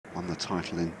won the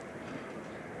title in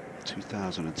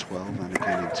 2012 and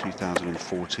again in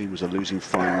 2014, was a losing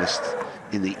finalist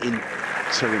in the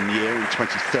interim year in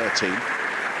 2013.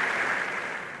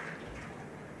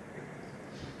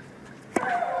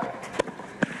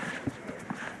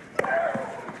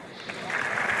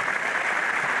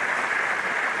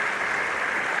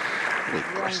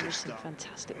 Some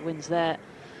fantastic wins there,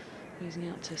 losing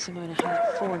out to Simona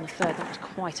Halep 4 in the third. That was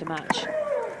quite a match.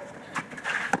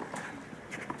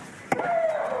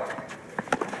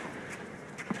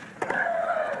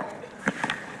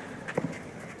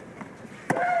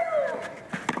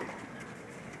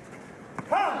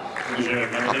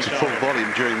 Up to full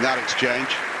volume during that exchange.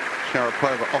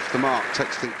 Sharapova off the mark,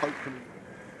 takes the opening.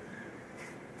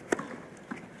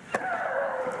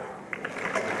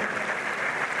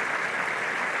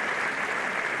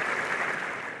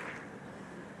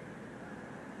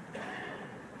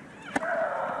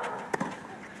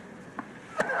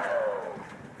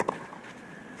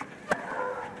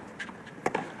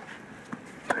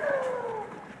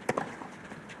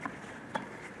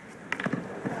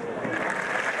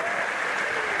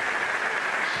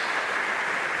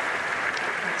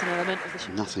 An element of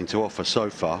the nothing to offer so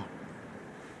far.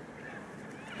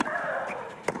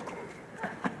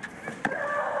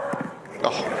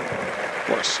 Oh,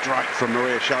 what a strike from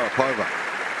Maria Sharapova.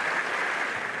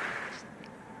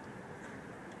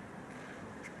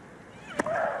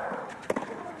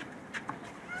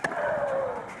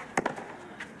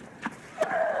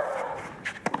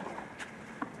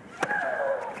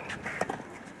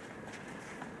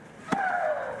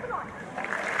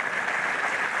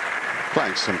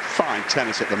 Playing some fine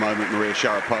tennis at the moment, Maria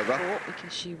Sharapova.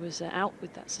 Because she was out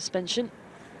with that suspension.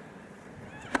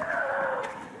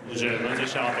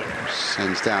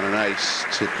 Sends down an ace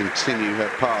to continue her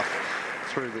path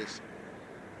through this.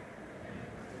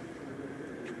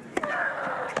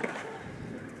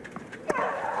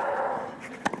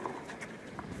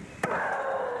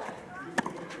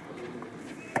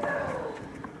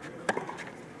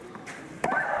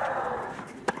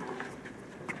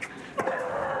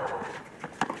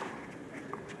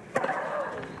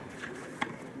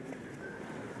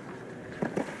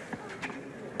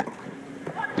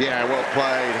 Yeah, well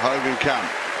played,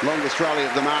 Hogenkamp. Longest rally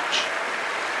of the match.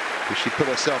 And she put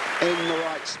herself in the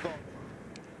right spot.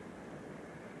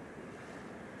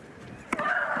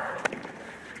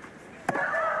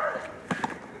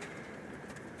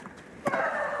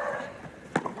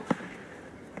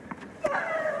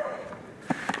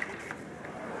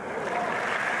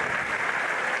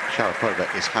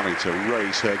 Sharapova is having to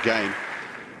raise her game.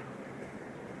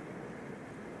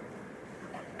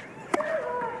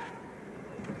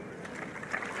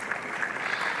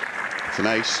 It's an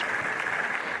ace.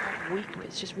 Weak, but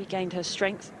it's just regained her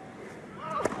strength.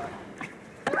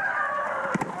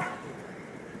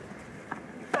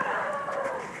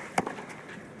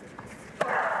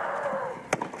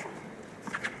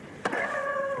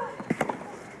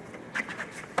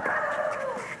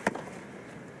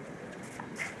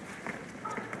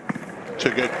 Too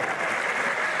good.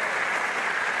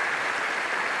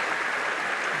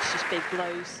 It's just big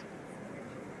blows.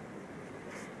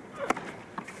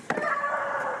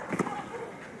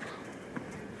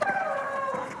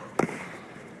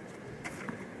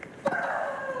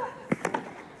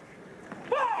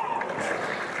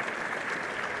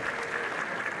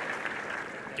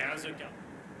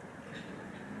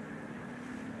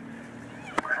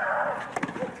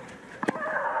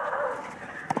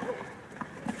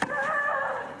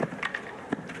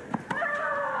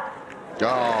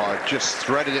 Oh, just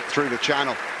threaded it through the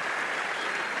channel.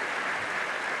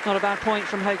 Not a bad point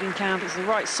from Hogenkamp. It's the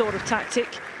right sort of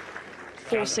tactic,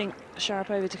 forcing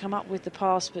Sharapova to come up with the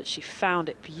pass, but she found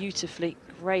it beautifully.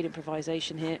 Great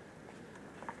improvisation here.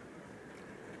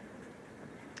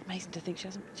 Amazing to think she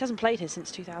hasn't played here since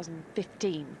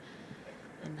 2015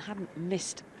 and hadn't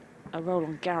missed a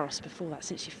Roland Garros before that,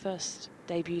 since she first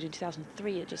debuted in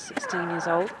 2003 at just 16 years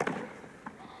old.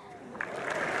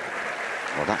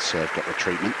 Well, that serve got the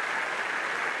treatment.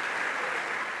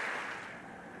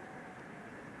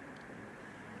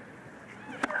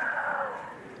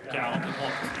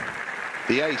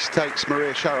 The ace takes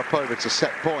Maria Sharapova to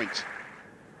set point.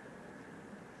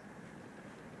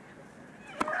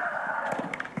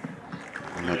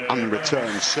 And an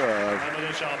unreturned serve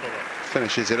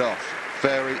finishes it off.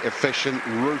 Very efficient,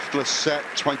 ruthless set,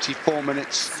 24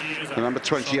 minutes. The number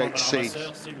 28 seed,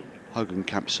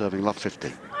 Hogenkamp serving love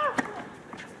 50.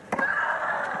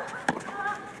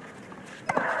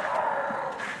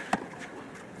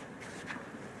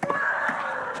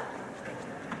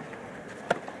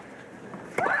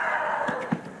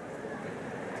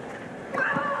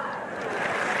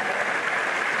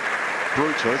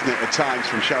 brutal, isn't it, at times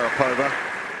from Sharapova?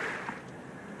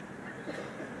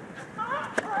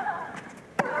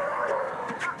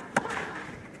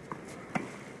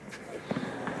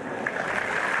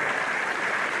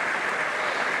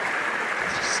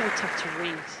 It's just so tough to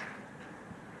read.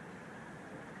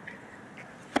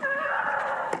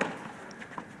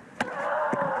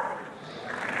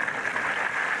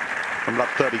 From love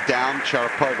 30 down,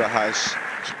 Sharapova has...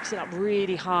 Chucks it up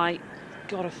really high.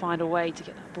 Got to find a way to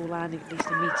get that ball landing at least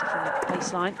a metre from the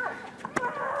baseline.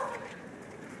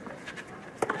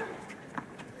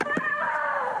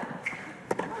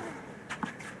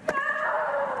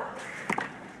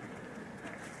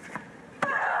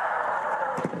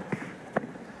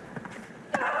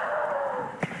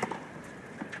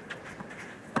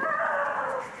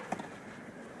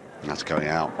 That's going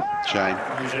out. Shame.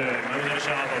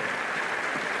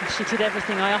 She did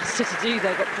everything I asked her to do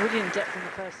there. Got brilliant depth in the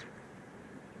first.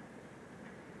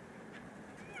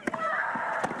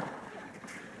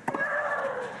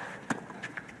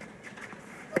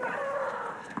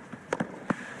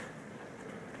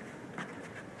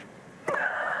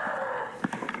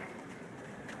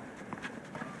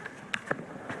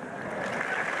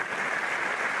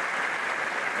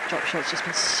 Drop shot's just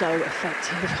been so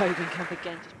effective. Hogenkamp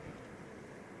again.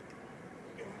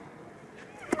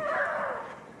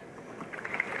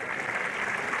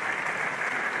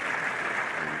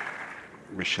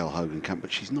 Michelle Hogenkamp,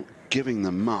 but she's not giving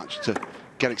them much to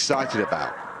get excited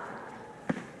about.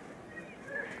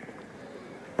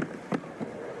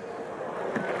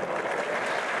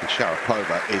 And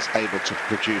Sharapova is able to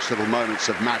produce little moments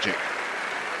of magic.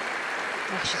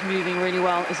 Oh, she's moving really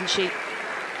well, isn't she?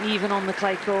 Even on the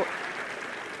clay court.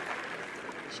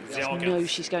 She just knows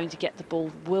she's going to get the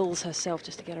ball, wills herself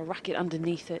just to get a racket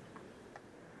underneath it.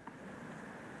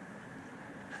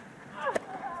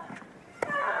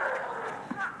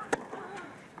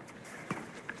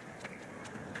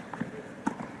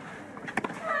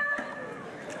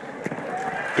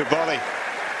 Good volley.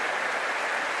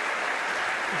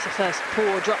 It's the first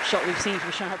poor drop shot we've seen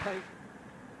from Sharapova.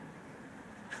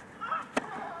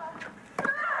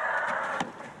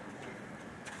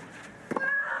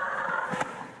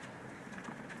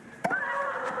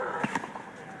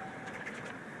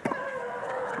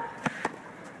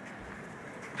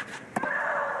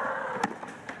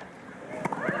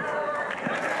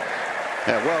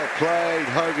 Yeah, well played,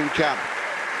 Hogenkamp.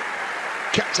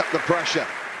 Kept up the pressure.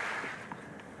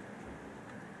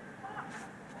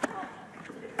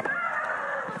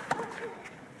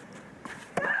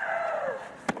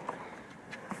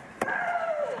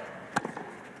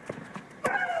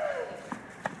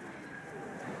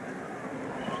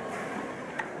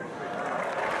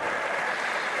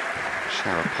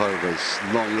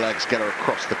 Sharapova's long legs get her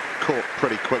across the court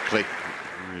pretty quickly.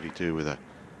 They really do, with a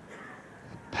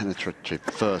penetrative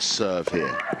first serve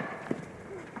here.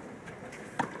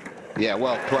 Yeah,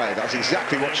 well played. That's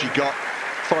exactly what she got.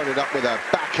 Followed it up with a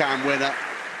backhand winner.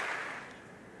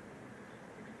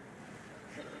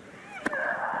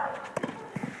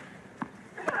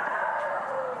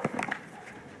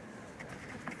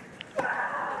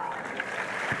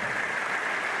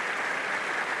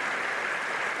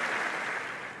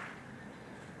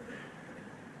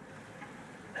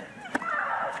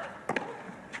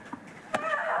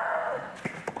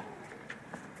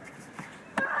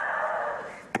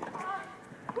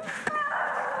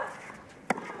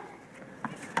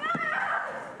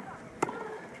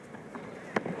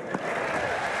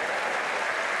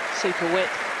 Super whip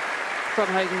from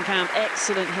Hogenkamp.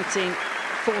 Excellent hitting,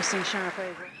 forcing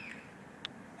Sharapova.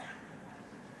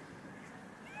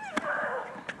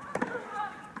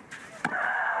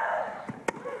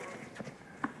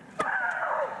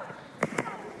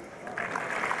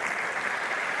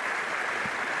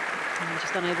 And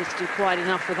just unable to do quite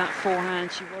enough with that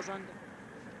forehand. She was under.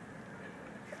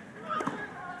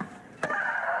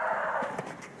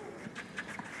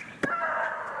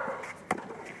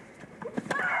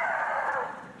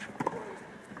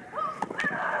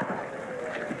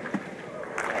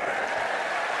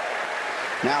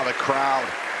 Now the crowd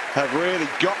have really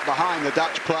got behind the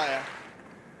Dutch player.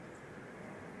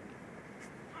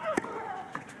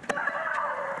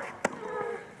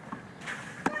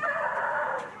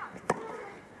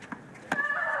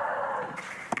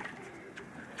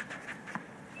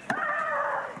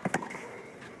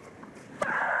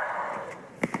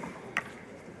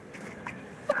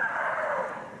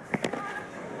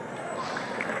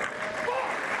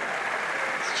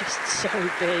 Just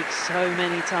so big, so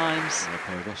many times.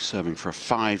 Sharapova serving for a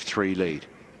 5-3 lead.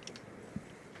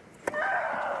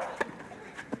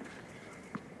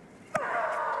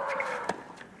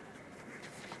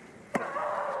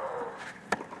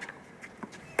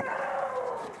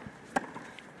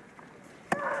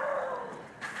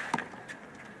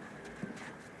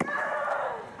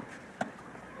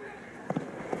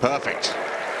 Perfect.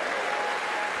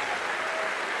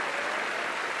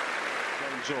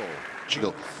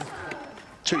 Jones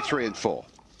 2, 3 and 4.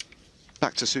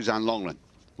 Back to Suzanne Lenglen,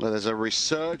 where there's a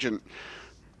resurgent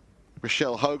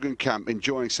Michelle Hogenkamp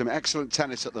enjoying some excellent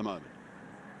tennis at the moment.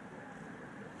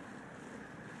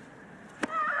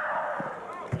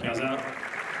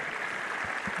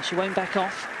 She won't back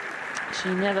off. She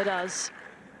never does.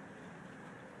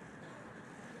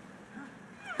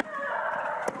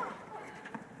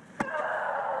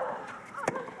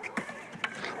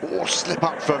 Oh, slip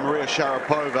up for Maria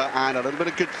Sharapova, and a little bit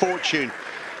of good fortune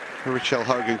for Michelle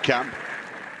Hogenkamp.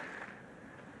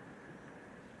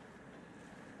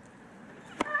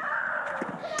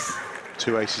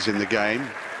 Two aces in the game.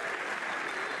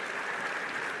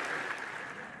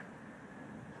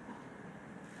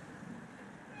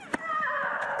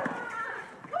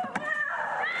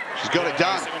 She's got it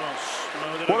done.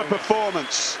 What a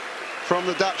performance from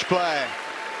the Dutch player.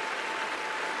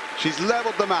 She's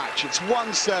leveled the match. It's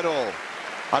 1 set all.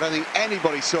 I don't think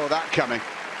anybody saw that coming,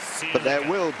 but there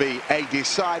will be a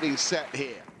deciding set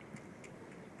here.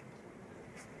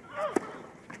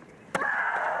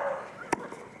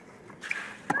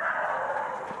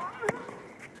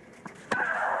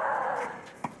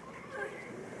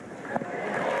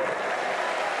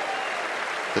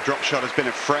 The drop shot has been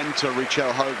a friend to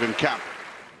Michelle Hogenkamp.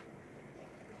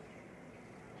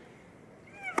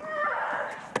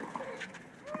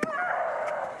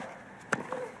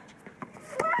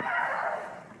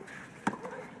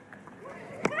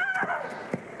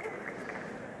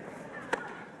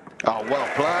 Oh, well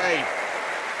played.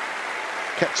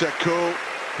 Kept her cool,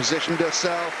 positioned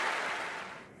herself.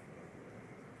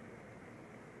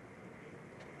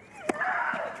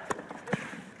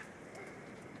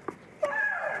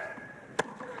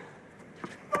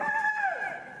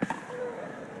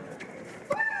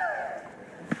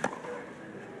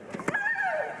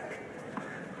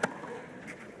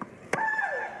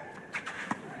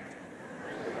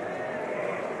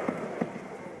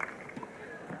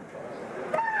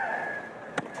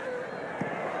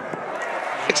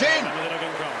 It's in.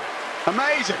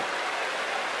 Amazing.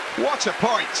 What a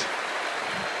point.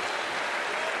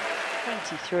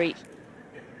 23.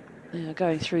 They are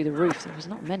going through the roof. There was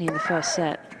not many in the first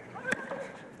set.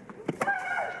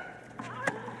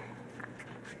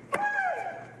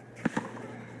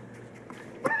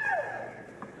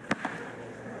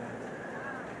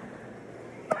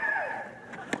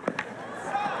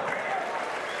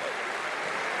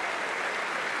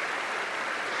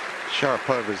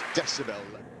 Sharapova's decibel.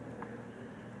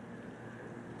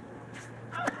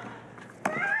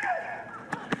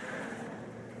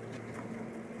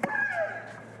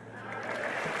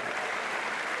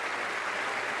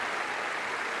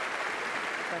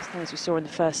 First thing as we saw in the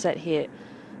first set here,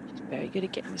 she's very good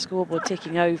at getting the scoreboard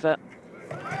ticking over.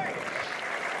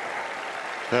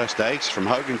 First ace from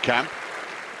Hogenkamp.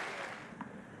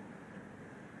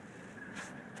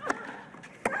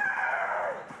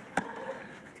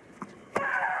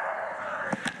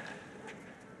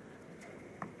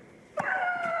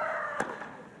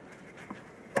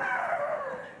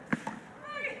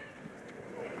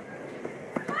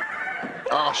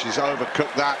 Oh, she's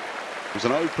overcooked that. It was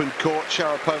an open court.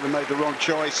 Sharapova made the wrong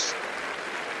choice.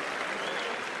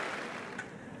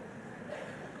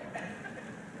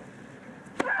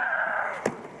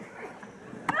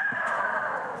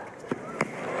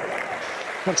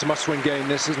 That's a must-win game,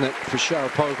 this, isn't it, for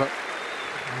Sharapova?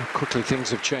 How quickly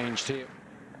things have changed here.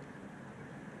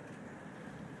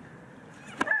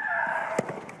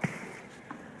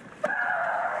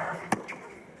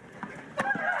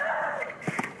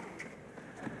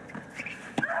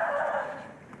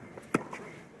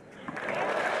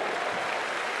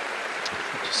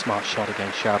 Smart shot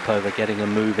against Sharapova, getting her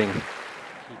moving.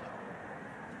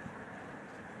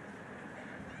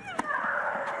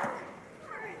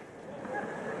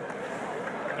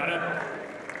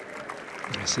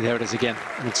 See, there it is again.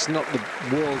 It's not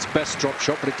the world's best drop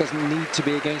shot, but it doesn't need to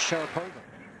be against Sharapova.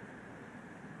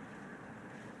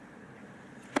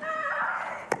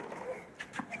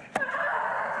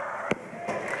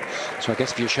 So I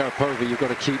guess if you're Sharapova, you've got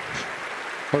to keep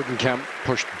Hogenkamp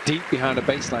pushed deep behind a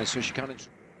baseline so she can't.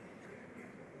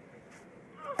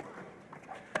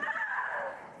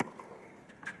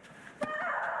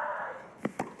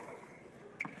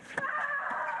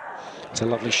 It's a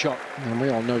lovely shot, and we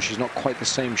all know she's not quite the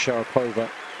same Sharapova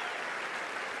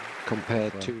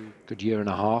compared to a good year and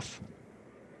a half.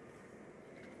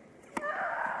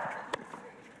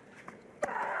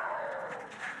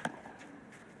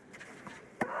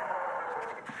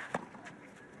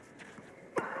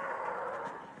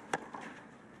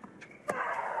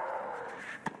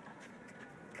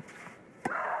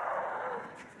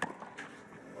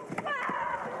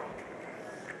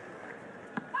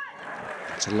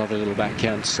 It's a lovely little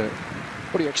backhand. So,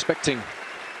 what are you expecting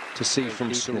to see from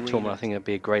the Serena? tournament? I think it'd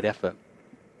be a great effort.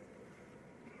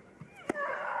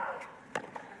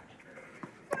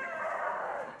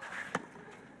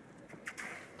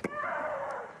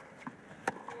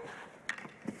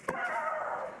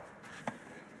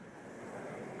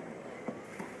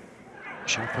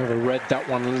 Sharapova read that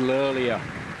one a little earlier.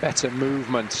 Better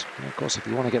movement. And of course, if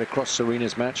you want to get across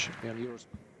Serena's match, it'll be on yours.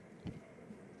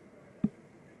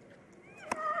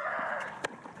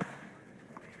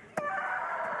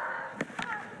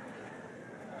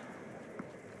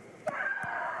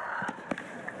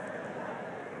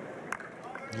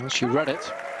 Well, she read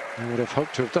it. I would have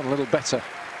hoped to have done a little better.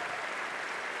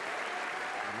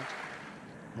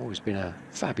 Always been a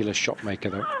fabulous shot maker,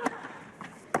 though.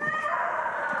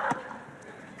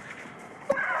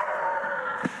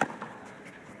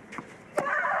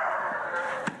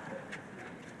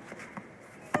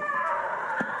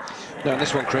 Now,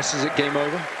 this one, Chris, is it game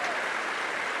over?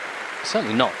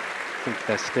 Certainly not. I think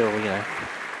they're still, you know,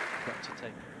 got to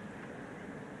take.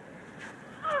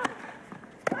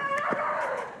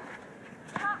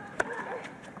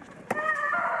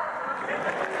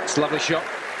 It's a lovely shot.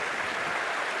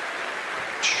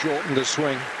 Shortened the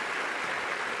swing.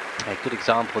 A good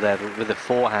example there with the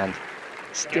forehand.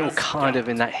 Still kind of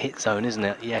in that hit zone, isn't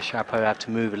it? Yeah, Sharapova had to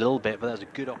move a little bit, but that was a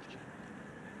good opportunity.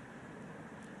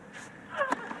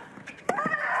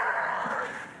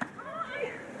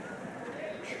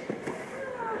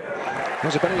 It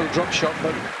was a better little drop shot,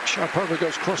 but Sharapova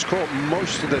goes cross-court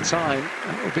most of the time.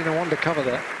 And it would be the one to cover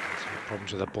there.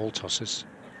 Problems with the ball tosses.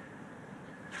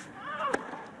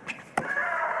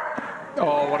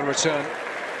 Oh, what a return.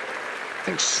 I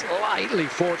think slightly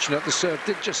fortunate. The serve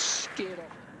did just skid off.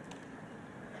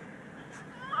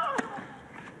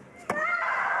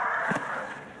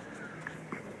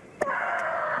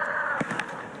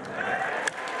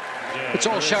 It's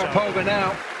all Sharapova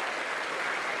now.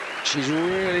 She's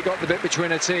really got the bit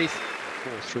between her teeth.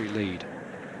 4-3 lead.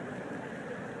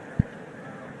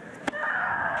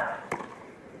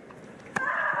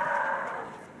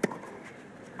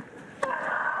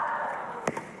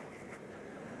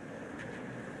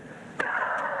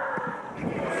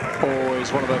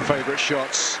 Always one of her favourite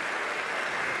shots.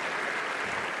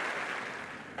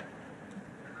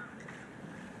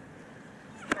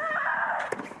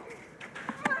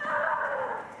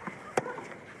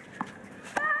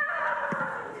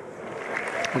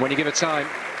 And when you give her time,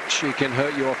 she can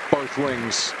hurt you off both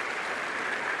wings.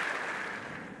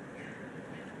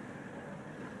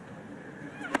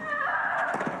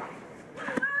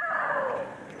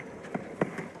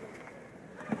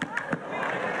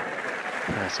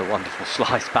 That's a wonderful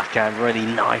slice backhand, really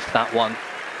knifed that one.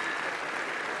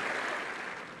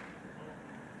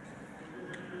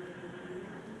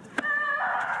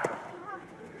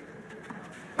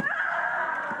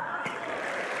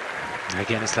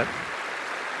 Again, it's that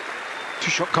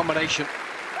two-shot combination.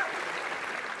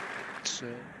 It's,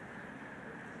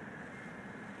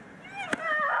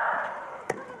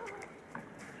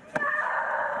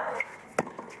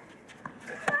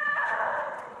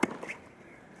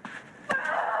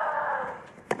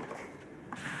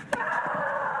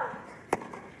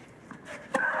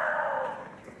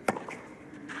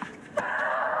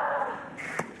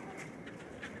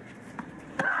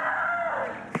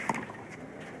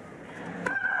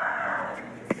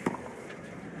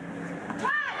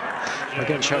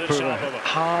 Again, Sharapova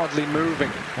hardly moving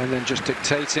and then just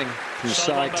dictating from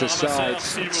side to side.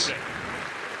 The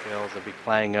girls will be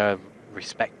playing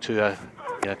respect to her,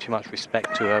 you know, too much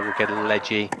respect to her, will get a little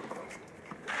edgy.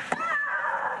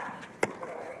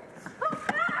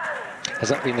 Has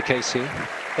that been the case here?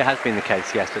 It has been the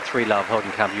case, yes. At 3-love,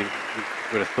 Hogenkamp, you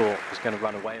would have thought was going to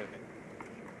run away with it.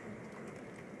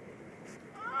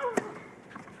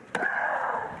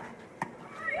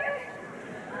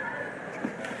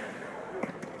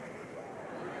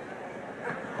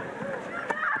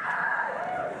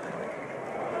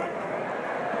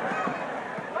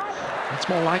 It's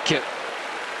more like it.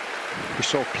 We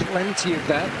saw plenty of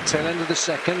that tail end of the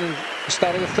second and the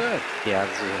start of the third. Yeah,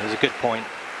 there's a good point.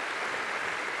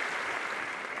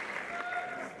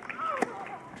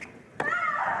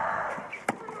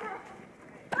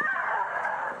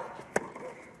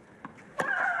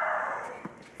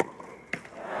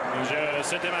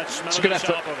 It's a good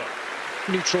effort.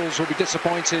 Neutrals will be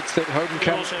disappointed that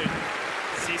Hogenkamp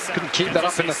couldn't keep that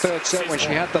up in the third set when she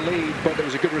had the lead, but there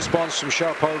was a good response from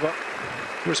Sharapova.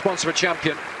 The response of a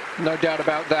champion, no doubt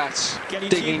about that.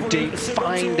 Digging deep,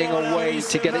 finding a way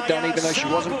to get it done, even though she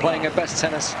wasn't playing her best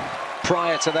tennis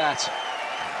prior to that.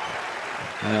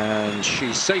 And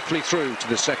she's safely through to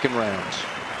the second round.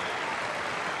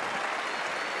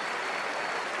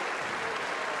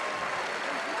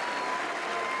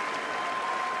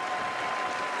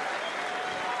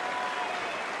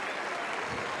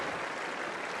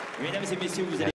 Mesdames et messieurs, vous allez